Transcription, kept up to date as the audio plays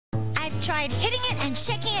I've tried hitting it and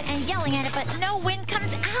shaking it and yelling at it, but no wind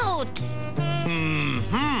comes out.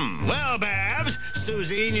 Well, Babs,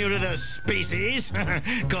 Susie, new to the species.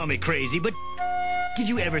 Call me crazy, but did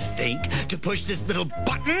you ever think to push this little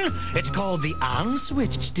button? It's called the on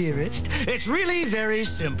switch, dearest. It's really very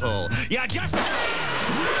simple. You just...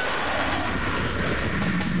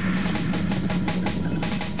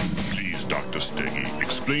 Please, Dr. Steggy,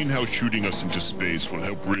 explain how shooting us into space will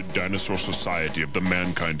help rid dinosaur society of the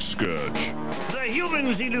mankind scourge. The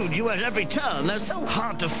humans elude you at every turn. They're so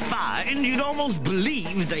hard to find, you'd almost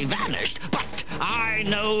believe they vanished. But I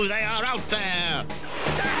know they are out there.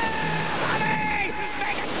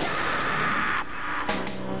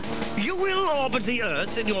 You will orbit the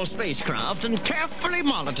Earth in your spacecraft and carefully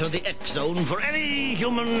monitor the X-zone for any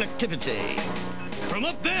human activity. From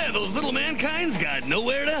up there, those little mankind's got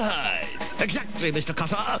nowhere to hide. Exactly, Mr.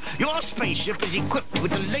 Kutter. Your spaceship is equipped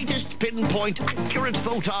with the latest pinpoint accurate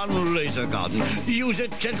photon laser gun. Use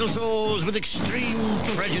it, gentle souls, with extreme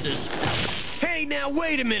prejudice. Hey, now,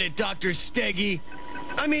 wait a minute, Dr. Steggy.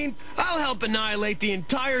 I mean, I'll help annihilate the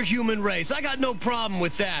entire human race. I got no problem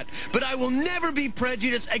with that. But I will never be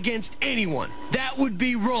prejudiced against anyone. That would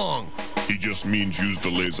be wrong. He just means use the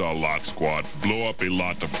laser a lot, Squatt. Blow up a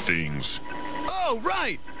lot of things. Oh,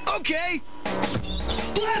 right. Okay.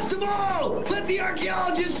 Blast them all! Let the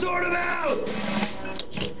archaeologists sort them out!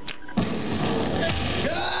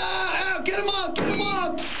 Ah! Get them up! Get them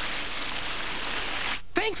up!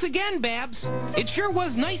 Thanks again, Babs. It sure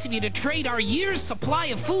was nice of you to trade our year's supply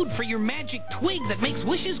of food for your magic twig that makes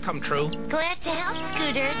wishes come true. Glad to help,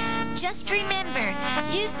 Scooter. Just remember,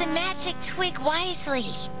 use the magic twig wisely.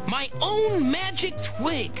 My own magic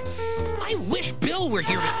twig. I wish Bill were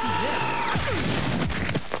here to see this.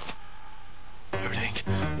 Hurting.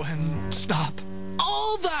 When? Stop.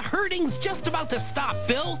 All the hurting's just about to stop,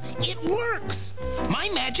 Bill. It works. My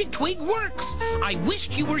magic twig works. I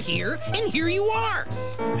wished you were here, and here you are.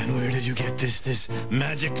 And where did you get this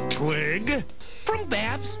magic twig? From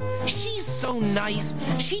Babs. She's so nice.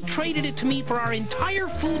 She traded it to me for our entire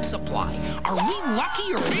food supply. Are we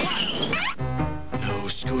lucky or what? No,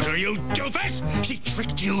 Scooter, you doofus! She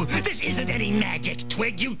tricked you. This isn't any magic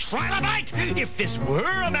twig, you trilobite! If this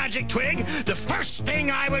were a magic twig, the first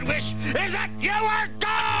thing I would wish is that you were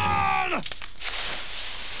gone!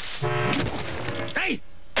 Hey!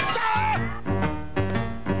 Ah!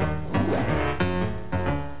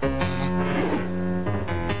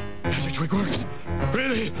 Magic twig works.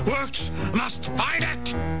 Really works. Must find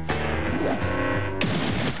it!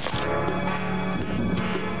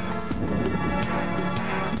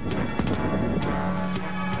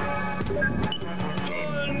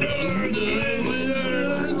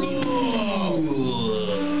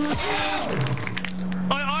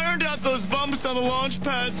 I ironed out those bumps on the launch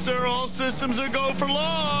pad, sir. All systems are go for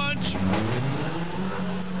launch.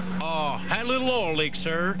 Oh, had a little oil leak,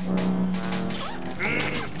 sir.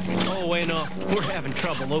 Oh, and we're having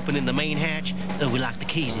trouble opening the main hatch. We locked the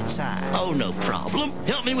keys inside. Oh, no problem.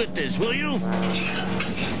 Help me with this, will you?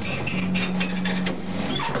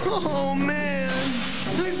 Oh, man.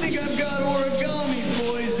 I think I've got origami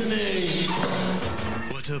poisoning.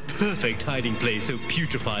 What a perfect hiding place, oh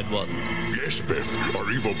putrefied one. Yes, Biff.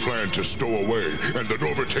 Our evil plan to stow away and then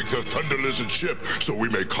overtake the Thunderlizard ship so we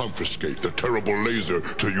may confiscate the terrible laser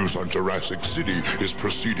to use on Jurassic City is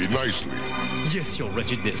proceeding nicely. Yes, your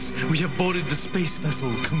wretchedness. We have boarded the space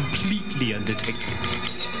vessel completely undetected.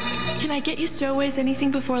 Can I get you stowaways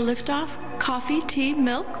anything before liftoff? Coffee, tea,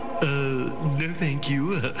 milk? No thank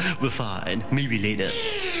you. We're fine. Maybe later.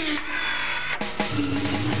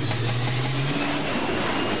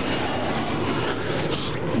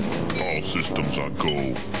 All systems are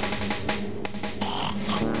go.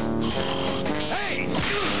 Hey!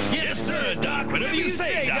 Yes, sir, Doc. Whatever you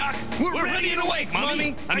say, Doc. We're ready and awake,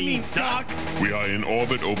 Mommy. I mean, Doc. We are in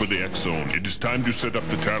orbit over the X-zone. It is time to set up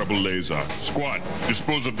the terrible laser. Squatt,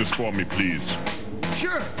 dispose of this for me, please.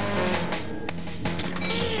 Sure.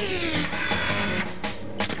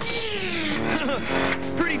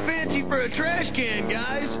 Pretty fancy for a trash can,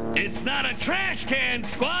 guys. It's not a trash can,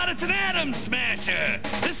 Squatt. It's an atom smasher.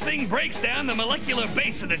 This thing breaks down the molecular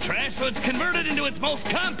base of the trash so it's converted into its most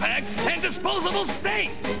compact and disposable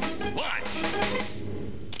state. Watch.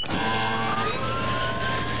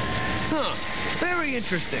 Huh. Very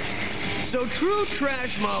interesting. So true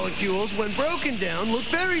trash molecules, when broken down, look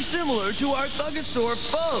very similar to our Thuggosaur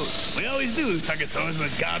foes. We always do, Thuggosaurs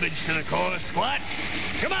with garbage to the core, Squatt.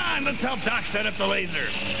 Come on, let's help Doc set up the laser.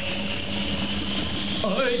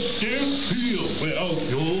 I can't feel without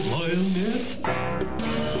your marionette.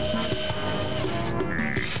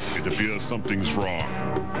 It appears something's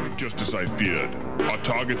wrong. Just as I feared. Our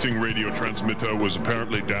targeting radio transmitter was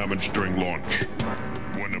apparently damaged during launch.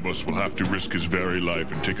 One of us will have to risk his very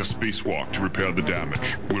life and take a spacewalk to repair the damage.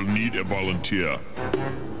 We'll need a volunteer.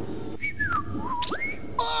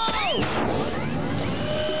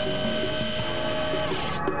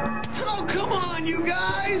 Oh, come on, you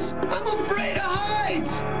guys! I'm afraid of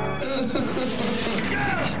heights!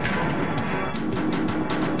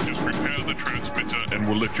 Just repair the transmitter and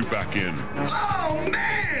we'll let you back in. Oh,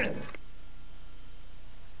 man!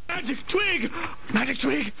 Magic twig! Magic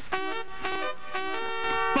twig!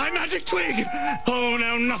 My magic twig! Oh,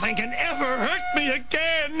 now nothing can ever hurt me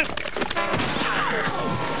again!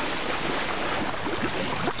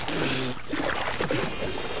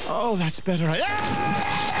 Oh, that's better.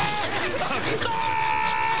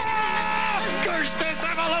 Curse this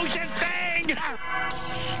evolution thing!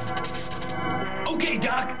 Okay,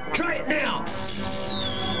 Doc, try it now.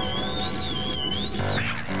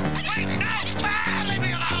 Leave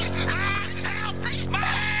me alone! Help me!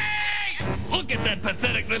 Look at that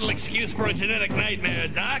pathetic little excuse for a genetic nightmare,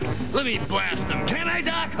 Doc. Let me blast him. Can I,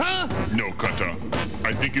 Doc, huh? No, Kutter.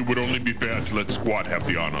 I think it would only be fair to let Squatt have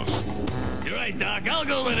the honors. You're right, Doc. I'll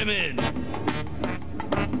go let him in.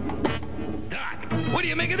 Doc, what do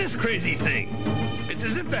you make of this crazy thing? It's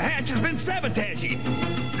as if the hatch has been sabotaging.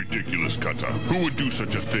 Ridiculous, Kutter. Who would do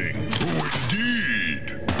such a thing? Oh,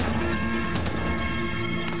 indeed!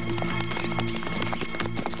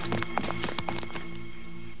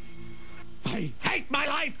 I hate my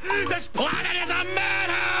life! This planet is a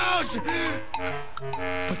madhouse!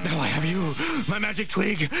 But now I have you, my magic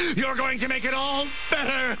twig. You're going to make it all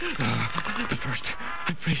better. But first,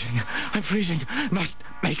 I'm freezing. I'm freezing. Must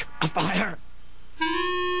make a fire.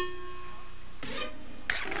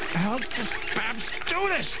 How does Babs do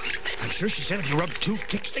this? I'm sure she said if you rub two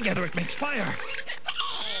ticks together, it makes fire.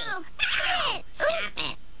 Ow! Stop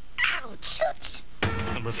it! Ouch! Ouch!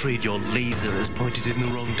 I'm afraid your laser is pointed in the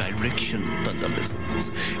wrong direction,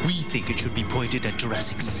 Thunderlizards. We think it should be pointed at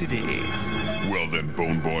Jurassic City. Well then,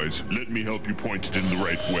 Bone Boys, let me help you point it in the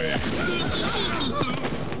right way.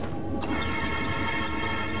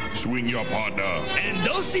 Swing your partner. And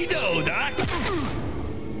do-si-do, Doc.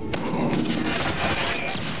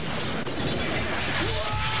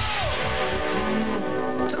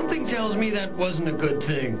 Something tells me that wasn't a good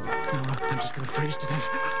thing. No, I'm just going to freeze to death.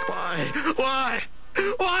 Why? Why?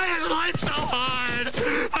 Why is life so hard?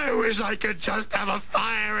 I wish I could just have a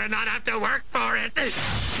fire and not have to work for it.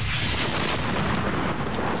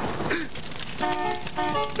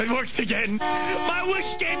 It worked again. My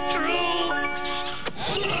wish came true.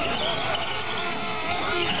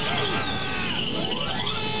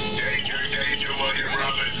 Danger, danger, William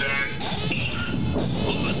Robinson.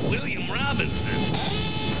 Who's William Robinson?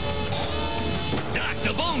 Doc,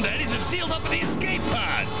 the Bone Daddies are sealed up in the escape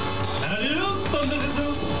pod.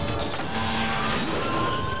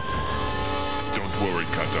 Don't worry,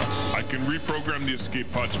 Kutter. I can reprogram the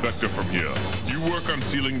escape pod vector from here. You work on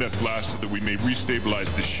sealing that blast so that we may restabilize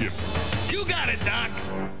the ship. You got it, Doc.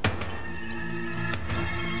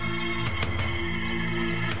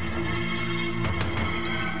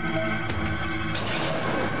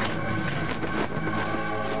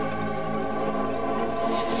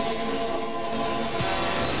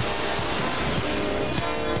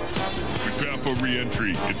 Prepare for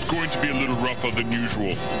re-entry. It's going to be a little rougher than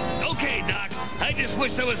usual. Okay, Doc. I just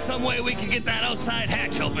wish there was some way we could get that outside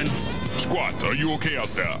hatch open. Squatt, are you okay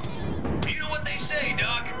out there? You know what they say,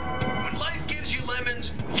 Doc? When life gives you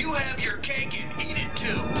lemons, you have your cake and eat it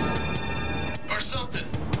too. Or something.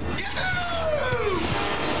 Yahoo!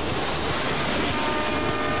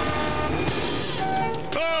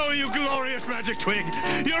 Oh, you glorious magic twig.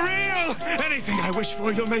 You're real. Anything I wish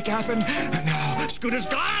for, you'll make happen. And now, Scooter's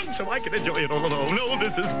gone, so I can enjoy it all alone. Oh,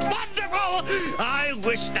 this is wonderful. I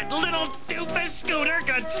wish that little doofus Scooter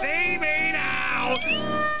could see me now.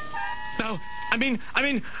 No, I mean,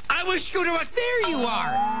 I wish Scooter would... There you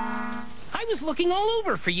are. I was looking all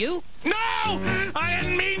over for you. No! I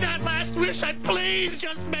didn't mean that last wish. Please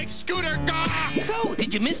just make Scooter go. So,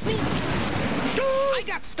 did you miss me? I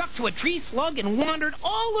got stuck to a tree slug and wandered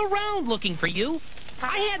all around looking for you.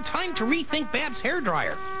 I had time to rethink Bab's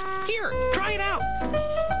hairdryer. Here, try it out.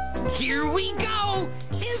 Here we go.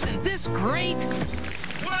 Isn't this great?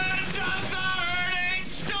 When does